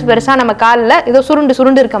பெருசு பெருசா நம்ம காலில் ஏதோ சுருண்டு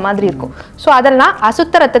சுருண்டு இருக்க மாதிரி இருக்கும். ஸோ அதெல்லாம்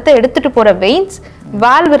அசுத்த ரத்தத்தை எடுத்துட்டு போற வெயின்ஸ்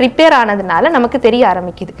வால்வு ரிப்பேர் ஆனதுனால நமக்கு தெரிய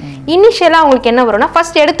ஆரம்பிக்குது. இனிஷியலாக உங்களுக்கு என்ன வரும்னா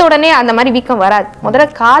ஃபர்ஸ்ட் எடுத்த உடனே அந்த மாதிரி வீக்கம் வராது. முதல்ல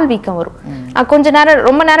கால் வீக்கம் வரும். கொஞ்ச நேரம்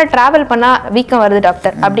ரொம்ப நேரம் டிராவல் பண்ணா வீக்கம் வருது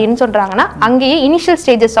டாக்டர் அப்படின்னு சொல்றாங்கன்னா அங்கேயே இனிஷியல்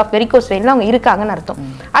ஸ்டேஜஸ் ஆஃப் வெரிகோஸ் வெயின்ல அவங்க இருக்காங்கன்னு அர்த்தம்.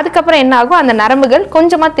 அதுக்கப்புறம் என்ன ஆகும், அந்த நரம்புகள்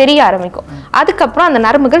கொஞ்சமா தெரிய ஆரம்பிக்கும். அதுக்கப்புறம் அந்த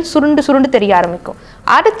நரம்புகள் சுருண்டு சுருண்டு தெரிய ஆரம்பிக்கும்.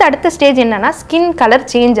 அடுத்த ஸ்டேஜ் என்னன்னா ஸ்கின் கலர்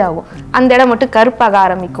சேஞ்ச் ஆகும். அந்த இடம் மட்டும் கருப்பாக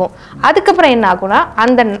ஆரம்பிக்கும். அதுக்கப்புறம் என்ன ஆகும்னா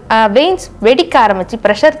அந்த வெயின்ஸ் வெடிக்க ஆரம்பிச்சு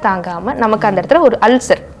ப்ரெஷர் தாங்காம நமக்கு அந்த இடத்துல ஒரு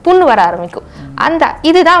அல்சர் புண்ணு வர ஆரம்பிக்கும்.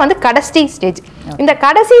 இதுதான் கடைசி ஸ்டேஜ். இந்த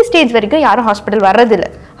கடைசி ஸ்டேஜ் வரைக்கும் யாரும் ஹாஸ்பிட்டல் வர்றதில்லை.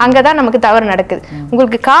 அங்கதான் நமக்கு தவறு நடக்குது.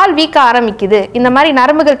 உங்களுக்கு கால் வீக்க ஆரம்பிக்குது, இந்த மாதிரி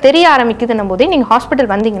நரம்புகள் தெரிய ஆரம்பிக்குதுன்னும் போதே நீங்க ஹாஸ்பிட்டல்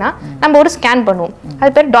வந்தீங்கன்னா நம்ம ஒரு ஸ்கேன் பண்ணுவோம்.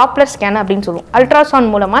 அது பேர் டாப்ளர் ஸ்கேன் அப்படின்னு சொல்லுவோம். அல்ட்ராசவுண்ட்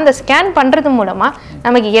மூலமா அந்த ஸ்கேன் பண்றது மூலமா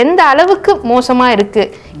நமக்கு எந்த அளவுக்கு மோசமா இருக்கு,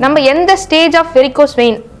 நம்ம எந்த ஸ்டேஜ் ஆஃப் வெரிகோஸ்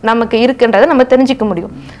வெயின் நமக்கு இருக்குன்றதை நம்ம தெரிஞ்சுக்க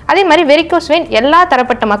முடியும். அதே மாதிரி வெரிகோஸ் வெயின் எல்லா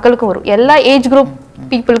தரப்பட்ட மக்களுக்கும் வரும், எல்லா ஏஜ் குரூப்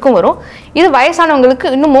பீப்புளுக்கும் வரும். இது வயசானவங்களுக்கு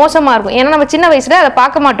இன்னும் மோசமா இருக்கும். ஏன்னா நம்ம சின்ன வயசுல அதை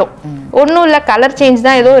பார்க்க மாட்டோம். ஒன்றும் இல்லை கலர் சேஞ்ச்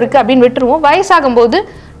தான் ஏதோ இருக்கு அப்படின்னு விட்டுருவோம். வயசாகும் போது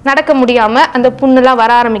நடக்க முடியாம அந்த புண்ணெல்லாம்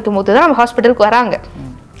வர ஆரம்பிக்கும் போது தான் நம்ம ஹாஸ்பிட்டலுக்கு வராங்க.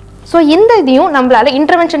 ஸோ இந்த இதையும் நம்மளால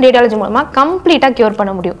இன்டர்வென்ஷன் ரேடியாலஜி மூலமா கம்ப்ளீட்டாக கியூர்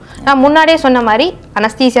பண்ண முடியும். நான் முன்னாடியே சொன்ன மாதிரி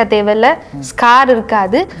அனஸ்தீசியா தேவையில்லை, ஸ்கார்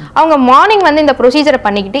இருக்காது. அவங்க மார்னிங் இந்த ப்ரொசீஜரை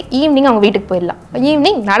பண்ணிக்கிட்டு ஈவினிங் அவங்க வீட்டுக்கு போயிடலாம்.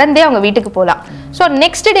 ஈவினிங் நடந்தே அவங்க வீட்டுக்கு போகலாம். ஸோ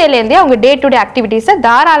நெக்ஸ்ட் டேலேருந்தே அவங்க டே டு டே ஆக்டிவிட்டீஸை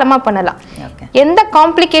தாராளமாக பண்ணலாம். எந்த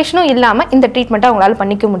காம்ப்ளிகேஷனும் இல்லாமல் இந்த ட்ரீட்மெண்ட்டை அவங்களால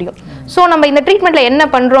பண்ணிக்க முடியும். ஸோ நம்ம இந்த ட்ரீட்மெண்ட்டில் என்ன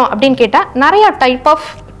பண்ணுறோம் அப்படின்னு கேட்டால் நிறையா டைப் ஆஃப்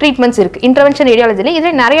ட்ரீட்மெண்ட்ஸ் இருக்குது. இன்டர்வென்ஷன் ரேடியாலஜியில்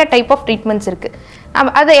இதில் நிறைய டைப் ஆஃப் ட்ரீட்மெண்ட்ஸ் இருக்குது.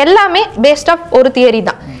 அது எல்லாமே பேஸ்ட் ஆஃப் ஒரு தியரி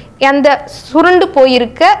தான். அந்த சுருண்டு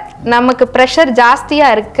போயிருக்க நமக்கு ப்ரெஷர்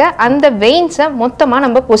ஜாஸ்தியாக இருக்க அந்த வெயின்ஸை மொத்தமாக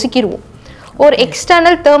நம்ம பொசுக்கிடுவோம். ஒரு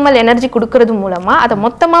எக்ஸ்டர்னல் தெர்மல் எனர்ஜி கொடுக்கறது மூலமா அதை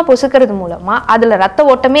மொத்தமா பொசுக்கிறது மூலமா அதுல ரத்த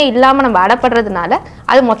ஓட்டமே இல்லாம நம்ம அடப்படுறதுனால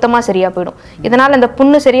அது மொத்தமா சரியா போயிடும். இதனால அந்த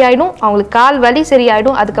புண்ணு சரியாயிடும், அவங்களுக்கு கால் வலி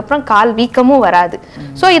சரியாயிடும், அதுக்கப்புறம் கால் வீக்கமும் வராது.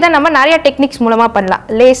 ஸோ இதை நம்ம நிறைய டெக்னிக்ஸ் மூலமா பண்ணலாம்.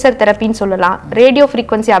 லேசர் தெரப்பின்னு சொல்லலாம், ரேடியோ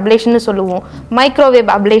ஃப்ரீக்வன்சி அப்லேஷன் சொல்லுவோம்,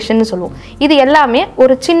 மைக்ரோவேவ் அப்லேஷன் சொல்லுவோம். இது எல்லாமே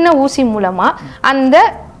ஒரு சின்ன ஊசி மூலமா அந்த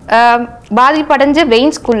பாதிப்படைஞ்ச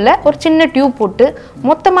வெயின்ஸ்குள்ள ஒரு சின்ன டியூப் போட்டு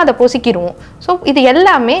மொத்தமாக அதை பொசிக்கிடுவோம். ஸோ இது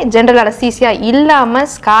எல்லாமே ஜென்ரல் அனஸ்தீசியா இல்லாமல்,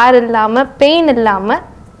 ஸ்கார் இல்லாமல், பெயின் இல்லாமல்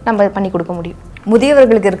நம்ம பண்ணி கொடுக்க முடியும்.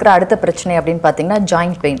 முதியவர்களுக்கு இருக்கிற அடுத்த பிரச்சனை அப்படின்னு பார்த்தீங்கன்னா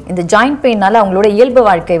ஜாயிண்ட் பெயின். இந்த ஜாயிண்ட் பெயினால அவங்களோட இயல்பு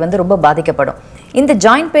வாழ்க்கை வந்து ரொம்ப பாதிக்கப்படும். இந்த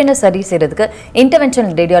ஜாயிண்ட் பெயினை சரி செய்யறதுக்கு இன்டர்வென்ஷன்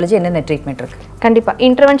ரேடியாலஜி என்னென்ன ட்ரீட்மெண்ட் இருக்கு? கண்டிப்பா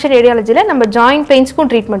இன்டர்வென்ஷன் ரேடியாலஜியில் நம்ம ஜாயிண்ட் பெயின்ஸ்க்கும்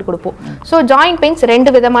ட்ரீட்மெண்ட் கொடுப்போம். ஸோ ஜாயிண்ட் பெயின்ஸ்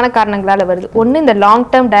 2 விதமான காரணங்களால வருது. ஒன்று இந்த லாங்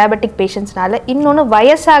டேர்ம் டயபெட்டிக் பேஷண்ட்ஸ்னால, இன்னொன்று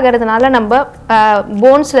வயசாகிறதுனால நம்ம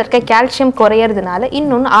போன்ஸில் இருக்க கால்சியம் குறையிறதுனால,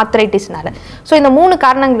 இன்னொன்று ஆர்த்ரைட்டிஸ்னால. ஸோ இந்த 3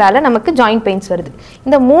 காரணங்களால நமக்கு ஜாயிண்ட் பெயின்ஸ் வருது.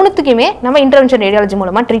 இந்த 3த்துக்குமே நம்ம இன்டர்வென்ஷன் ரேடியாலஜி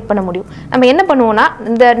மூலமாக ட்ரீட் பண்ண முடியும். நம்ம என்ன பண்ணுவோம்னா,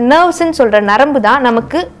 இந்த நர்வ்ஸ்ன்னு சொல்ற நரம்பு தான்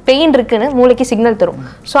நமக்கு பெயின் இருக்குன்னு மூளைக்கு சிக்னல் தரும்.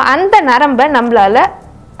 ஸோ அந்த நரம்பை நம்மளால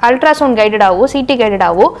அல்ட்ராசவுண்ட் கைடடாவோ சிடி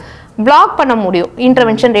கைடடாவோ பிளாக் பண்ண முடியும்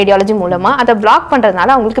இன்டர்வென்ஷன் ரேடியாலஜி மூலமா. அதை பிளாக்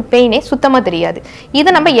பண்றதுனால அவங்களுக்கு பெயினே சுத்தமா தெரியாது. இதை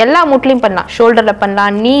நம்ம எல்லா மூட்லையும் பண்ணலாம், ஷோல்டர்ல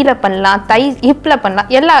பண்ணலாம், நீல பண்ணலாம், தை ஹிப்ல பண்ணலாம்,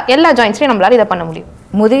 எல்லா ஜாயின்ஸ்லையும் நம்மளால இதை பண்ண முடியும்.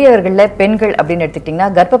 முதியவர்களில் பெண்கள் அப்படின்னு எடுத்துக்கிட்டிங்கன்னா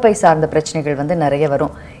கர்ப்பப்பை சார்ந்த பிரச்சனைகள் வந்து நிறைய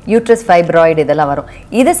வரும், யூட்ரஸ் ஃபைப்ராய்டு இதெல்லாம் வரும்.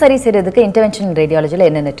 இதை சரி செய்யறதுக்கு இன்டர்வென்ஷன் ரேடியாலஜியில்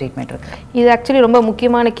என்னென்ன ட்ரீட்மெண்ட் இருக்கு? இது ஆக்சுவலி ரொம்ப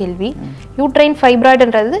முக்கியமான கேள்வி. யூட்ரைன்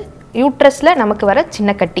ஃபைப்ராய்டுன்றது யூட்ரஸ்ல நமக்கு வர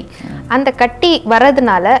சின்ன கட்டி. அந்த கட்டி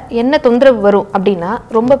வரதுனால என்ன தொந்தரவு வரும் அப்படின்னா,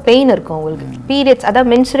 ரொம்ப பெயின் இருக்கும் அவங்களுக்கு. பீரியட்ஸ் அதாவது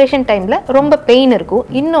மென்சுரேஷன் டைம்ல ரொம்ப பெயின் இருக்கும்.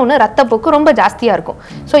 இன்னொன்று ரத்தப்போக்கு ரொம்ப ஜாஸ்தியா இருக்கும்.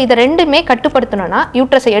 ஸோ இதை ரெண்டுமே கட்டுப்படுத்தணும்னா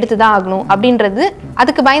யூட்ரஸை எடுத்து தான் ஆகணும் அப்படின்றது,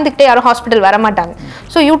 அதுக்கு பயந்துக்கிட்டே யாரும் ஹாஸ்பிட்டல் வரமாட்டாங்க.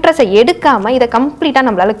 ஸோ யூட்ரஸை எடுக்காம இதை கம்ப்ளீட்டாக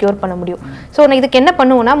நம்மளால கியூர் பண்ண முடியும். ஸோ இதுக்கு என்ன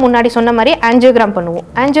பண்ணுவோம்னா, முன்னாடி சொன்ன மாதிரி ஆஞ்சியோகிராம் பண்ணுவோம்.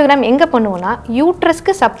 ஆஞ்சியோகிராம் எங்க பண்ணுவோம்னா,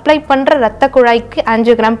 யூட்ரஸ்க்கு சப்ளை பண்ற ரத்த குழாய்க்கு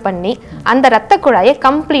ஆஞ்சியோகிராம் பண்ணி அந்த ரத்த குழாயை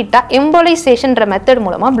கம்ப்ளீட்டா எம்போலைசேஷன்ற மெத்தட்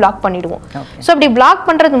மூலமா பிளாக் பண்ணிடுவோம். ஸோ அப்படி பிளாக்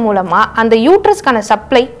பண்றது மூலமா அந்த யூட்ரஸ்க்கான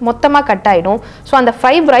சப்ளை மொத்தமா கட் ஆயிடும். ஸோ அந்த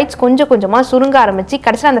ஃபைப்ராய்ட்ஸ் கொஞ்சம் கொஞ்சமா சுருங்க ஆரம்பிச்சு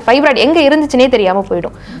கடைசியில் அந்த ஃபைப்ராய்டு எங்க இருந்துச்சுன்னே தெரியாம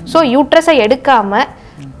போயிடும். ஸோ யூட்ரஸை எடுக்காம,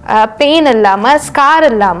 பெயின் இல்லாம, ஸ்கார்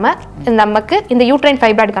இல்லாம நமக்கு இந்த யூட்ரைன்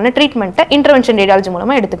ஃபைப்ராய்டுக்கான ட்ரீட்மெண்ட்டை இன்டர்வென்ஷன் ரேடியாலஜி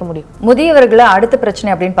மூலமா எடுத்துக்க முடியும். முதியவர்களை அடுத்த பிரச்சனை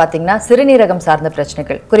அப்படின்னு பார்த்தீங்கன்னா சிறுநீரகம் சார்ந்த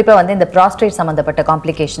பிரச்சனைகள், குறிப்பா வந்து இந்த ப்ராஸ்டேட் சம்பந்தப்பட்ட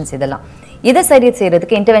காம்ப்ளிகேஷன்ஸ், இதெல்லாம் இதை சரி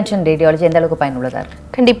செய்யறதுக்கு இன்டர்வென்ஷன் ரேடியாலஜி எந்த அளவுக்கு பயனுள்ளதா இருக்கு?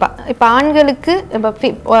 கண்டிப்பா. இப்போ ஆண்களுக்கு,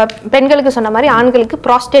 பெண்களுக்கு சொன்ன மாதிரி ஆண்களுக்கு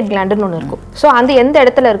ப்ராஸ்டேட் கிளாண்டுன்னு ஒன்று இருக்கும். ஸோ அந்த எந்த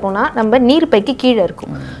இடத்துல இருக்கும்னா நம்ம நீர்ப்பைக்கு கீழே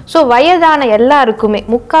இருக்கும். ஸோ வயதான எல்லாருக்குமே,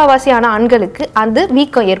 முக்காவாசியான ஆண்களுக்கு அந்த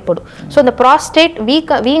வீக்கம் ஏற்படும். ஸோ அந்த ப்ராஸ்டேட்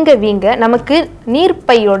வீங்க நமக்கு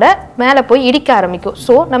நீர்ப்பையோட மேலே போய் இடிக்க ஆரம்பிக்கும்.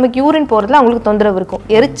 ஸோ நமக்கு யூரின் போகிறதுல அவங்களுக்கு தொந்தரவு இருக்கும்,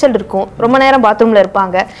 எரிச்சல் இருக்கும், ரொம்ப நேரம் பாத்ரூமில்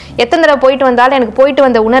இருப்பாங்க, எத்தனை தடவை போயிட்டு வந்தாலும் எனக்கு போயிட்டு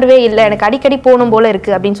வந்த உணர்வே இல்லை, எனக்கு அடிக்கடி போகணும் போல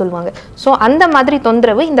இருக்குது அப்படின்னு சொல்லுவாங்க. ஸோ அந்த மாதிரி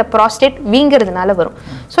தொந்தரவு இந்த ப்ராஸ்டேட் வீங்கிறதுனால வரும்.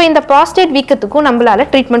 ஸோ இந்த ப்ராஸ்டேட் வீக்கத்துக்கும் நம்மளால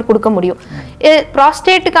ட்ரீட்மெண்ட் கொடுக்க முடியும்.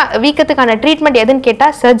 வீக்கத்துக்கான ட்ரீட்மெண்ட் எதுன்னு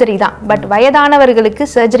கேட்டால் சர்ஜரி தான். பட் வயதானவர்களுக்கு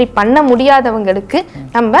சர்ஜரி பண்ண முடியாதவங்களுக்கு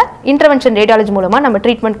நம்ம இன்டர்வென்ஷன் ரேடியாலஜி மூலமாக நம்ம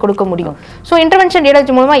ட்ரீட்மெண்ட் கொடுக்க முடியும். ஸோ இன்டர்வென்ஷன்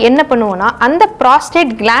ரேடியாலஜி மூலமாக என்ன பண்ணுவோம்னா, அந்த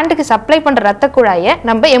ப்ராஸ்டேட் கிளாண்டுக்கு சப்ளை பண்ணுற ரத்த குழாயை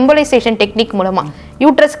நம்ம எம்போலைசேஷன் டெக்னிக் மூலமாக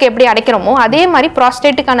யூட்ரஸ்க்கு எப்படி அடைக்கிறோமோ அதே மாதிரி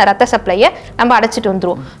ப்ராஸ்டேட்டுக்கான ரத்த சப்ளையை நம்ம அடைச்சிட்டு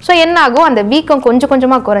வந்துடும். ஸோ என்ன ஆகும், அந்த வீக்கம் கொஞ்சம்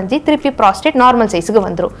கொஞ்சமாக குறைஞ்சி திருப்பி ப்ராஸ்டேட் நார்மல் சைஸுக்கு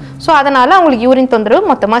வந்துடும். ஸோ அதனால அவங்களுக்கு யூரின் தொந்தரவு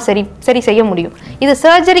மொத்தமாக சரி செய்ய முடியும். இது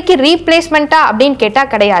சர்ஜரிக்கு ரீப்ளேஸ்மெண்ட்டா அப்படின்னு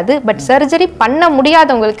கேட்டால் கிடையாது. பட் சர்ஜரி பண்ண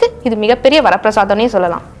முடியாதவங்களுக்கு இது மிகப்பெரிய வரப்பிரசாதம்னே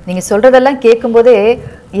சொல்லலாம். நீங்கள் சொல்கிறதெல்லாம் கேட்கும்போதே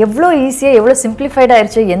எவ்வளோ ஈஸியாக, எவ்வளோ சிம்பிளிஃபைடாக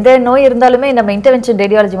ஆயிடுச்சு. எந்த நோய் இருந்தாலுமே நம்ம இன்டர்வென்ஷன்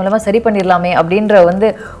ரேடியாலஜி மூலமாக சரி பண்ணிடலாமே அப்படின்ற வந்து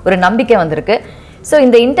ஒரு நம்பிக்கை வந்திருக்கு. ஸோ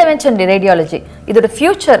இந்த இன்டர்வென்ஷன் ரேடியாலஜி இதோட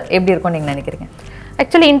ஃபியூச்சர் எப்படி இருக்கும்னு நீங்கள் நினைக்கிறீங்க?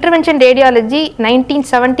 ஆக்சுவலி இன்டர்வென்ஷன் ரேடியாலஜி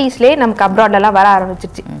 1970ஸ்லேயே நமக்கு அப்ராட்லலாம் வர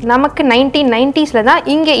ஆரம்பிச்சிருச்சு. நமக்கு 1990ஸ்ல தான்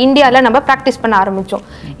இங்கே இந்தியாவில் நம்ம ப்ராக்டிஸ் பண்ண ஆரம்பித்தோம்.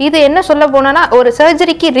 இது என்ன சொல்ல போனோன்னா, ஒரு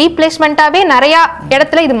சர்ஜரிக்கு ரீப்ளேஸ்மெண்ட்டாகவே நிறையா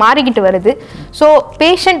இடத்துல இது மாறிக்கிட்டு வருது. ஸோ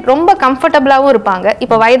பேஷண்ட் ரொம்ப கம்ஃபர்டபுளாகவும் இருப்பாங்க.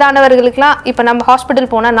 இப்போ வயதானவர்களுக்குலாம் இப்போ நம்ம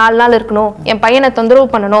ஹாஸ்பிட்டல் போனால் 4 நாள் இருக்கணும், என் பையனை தொந்தரவு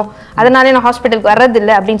பண்ணணும், அதனாலே நான் ஹாஸ்பிட்டலுக்கு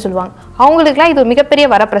வர்றதில்லை அப்படின்னு சொல்லுவாங்க. அவங்களுக்குலாம் இது மிகப்பெரிய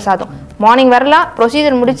வரப்பிரசாதம். மார்னிங் வரலாம்,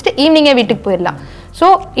 ப்ரொசீஜர் முடிச்சுட்டு ஈவினிங்கே வீட்டுக்கு போயிடலாம். ஸோ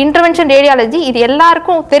இன்டர்வென்ஷன் ரேடியாலஜி இது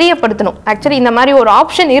எல்லாருக்கும் தெரியப்படுத்தணும். ஆக்சுவலி இந்த மாதிரி ஒரு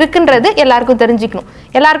ஆப்ஷன் இருக்குன்றது எல்லாருக்கும் தெரிஞ்சுக்கணும்.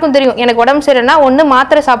 எல்லாருக்கும் தெரியும், எனக்கு உடம்பு சரியில்லைன்னா ஒன்று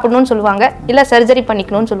மாத்திரை சாப்பிடணும்னு சொல்லுவாங்க, இல்லை சர்ஜரி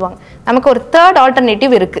பண்ணிக்கணும்னு சொல்லுவாங்க. நமக்கு ஒரு தேர்ட்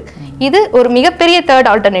ஆல்டர்னேட்டிவ் இருக்குது. இது ஒரு மிகப்பெரிய தேர்ட்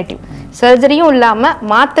ஆல்டர்னேட்டிவ். சர்ஜரியும் இல்லாமல்,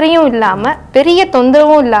 மாத்திரையும் இல்லாமல், பெரிய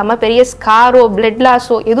தொந்தரவும் இல்லாமல், பெரிய ஸ்காரோ பிளட்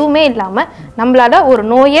லாஸோ எதுவுமே இல்லாமல் நம்மளால ஒரு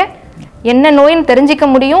நோயை என்ன நோயின்னு தெரிஞ்சிக்க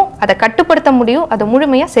முடியும், அதை கட்டுப்படுத்த முடியும், அதை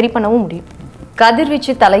முழுமையாக சரி பண்ணவும் முடியும்.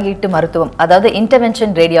 கதிர்வீச்சு தலையீட்டு மருத்துவம், அதாவது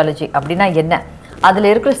இன்டர்வென்ஷன் ரேடியாலஜி அப்படின்னா என்ன, அதுல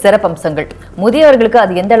இருக்கிற சிறப்பம்சங்கள், முதியவர்களுக்கு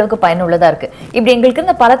அது எந்த அளவுக்கு பயனுள்ளதா இருக்கு, இப்படி எங்களுக்கு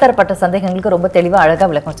இந்த பல தரப்பட்ட சந்தேகங்களுக்கு ரொம்ப தெளிவா அழகா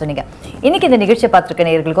விளக்கம் சொன்னீங்க. இன்னைக்கு இந்த நிகழ்ச்சியை பார்த்திருக்க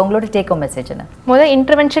நேயர்களுக்கு உங்களோட டேக் ஹோம் மெசேஜ் என்ன? முதல்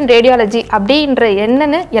இன்டர்வென்ஷன் ரேடியாலஜி அப்படின்ற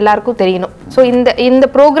என்னன்னு எல்லாருக்கும் தெரியணும். ஸோ இந்த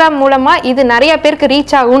ப்ரோக்ராம் மூலமா இது நிறைய பேருக்கு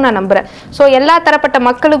ரீச் ஆகும்னு நான் நம்புறேன். ஸோ எல்லா தரப்பட்ட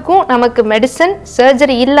மக்களுக்கும் நமக்கு மெடிசன்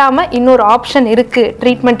சர்ஜரி இல்லாம இன்னொரு ஆப்ஷன் இருக்கு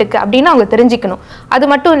ட்ரீட்மெண்ட்டுக்கு அப்படின்னு அவங்க தெரிஞ்சுக்கணும். அது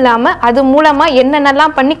மட்டும் இல்லாம அது மூலமா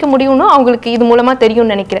என்னென்னலாம் பண்ணிக்க முடியும்னு அவங்களுக்கு இது மூலமா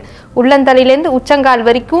தெரியும்னு நினைக்கிறேன். உள்ளந்தலையிலேருந்து உச்சங்கால்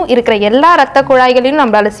வரைக்கும் இருக்கிற எல்லா இரத்த குழாய்களையும்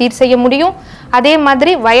நம்மளால சீர் செய்ய முடியும். அதே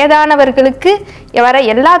மாதிரி வயதானவர்களுக்கு வர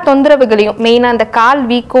எல்லா தொந்தரவுகளையும், மெயினாக அந்த கால்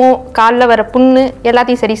வீக்கம், காலில் வர புண்ணு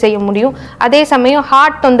எல்லாத்தையும் சரி செய்ய முடியும். அதே சமயம்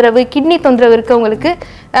ஹார்ட் தொந்தரவு, கிட்னி தொந்தரவு இருக்கவங்களுக்கு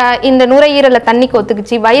இந்த நுரையீரலில் தண்ணி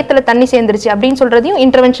கொத்துக்குச்சு, வயத்தில் தண்ணி சேர்ந்துருச்சு அப்படின்னு சொல்கிறதையும்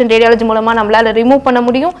இன்டர்வென்ஷன் ரேடியாலஜி மூலமாக நம்மளால் ரிமூவ் பண்ண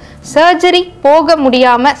முடியும். சர்ஜரி போக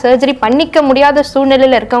முடியாமல், சர்ஜரி பண்ணிக்க முடியாத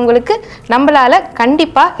சூழ்நிலையில் இருக்கவங்களுக்கு நம்மளால்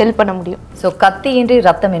கண்டிப்பாக ஹெல்ப் பண்ண முடியும். ஸோ கத்தியின்றி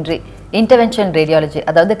ரத்தமின்றி இன்டர்வென்ஷன் ரேடியாலஜி,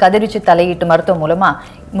 அதாவது கதிர்வீச்சு தலையீட்டு மருத்துவம் மூலமா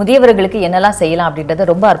முதியவர்களுக்கு என்னெல்லாம் செய்யலாம் அப்படின்றத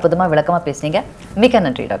ரொம்ப அற்புதமா விளக்கமா பேசுனீங்க. மிக்க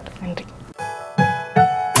நன்றி டாக்டர். நன்றி.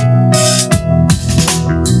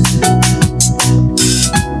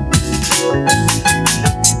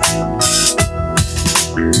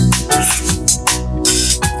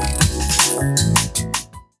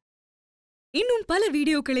 இன்னும் பல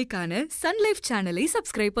வீடியோக்களை காண சன்லைஃப் சேனலை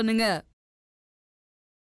சப்ஸ்கிரைப் பண்ணுங்க.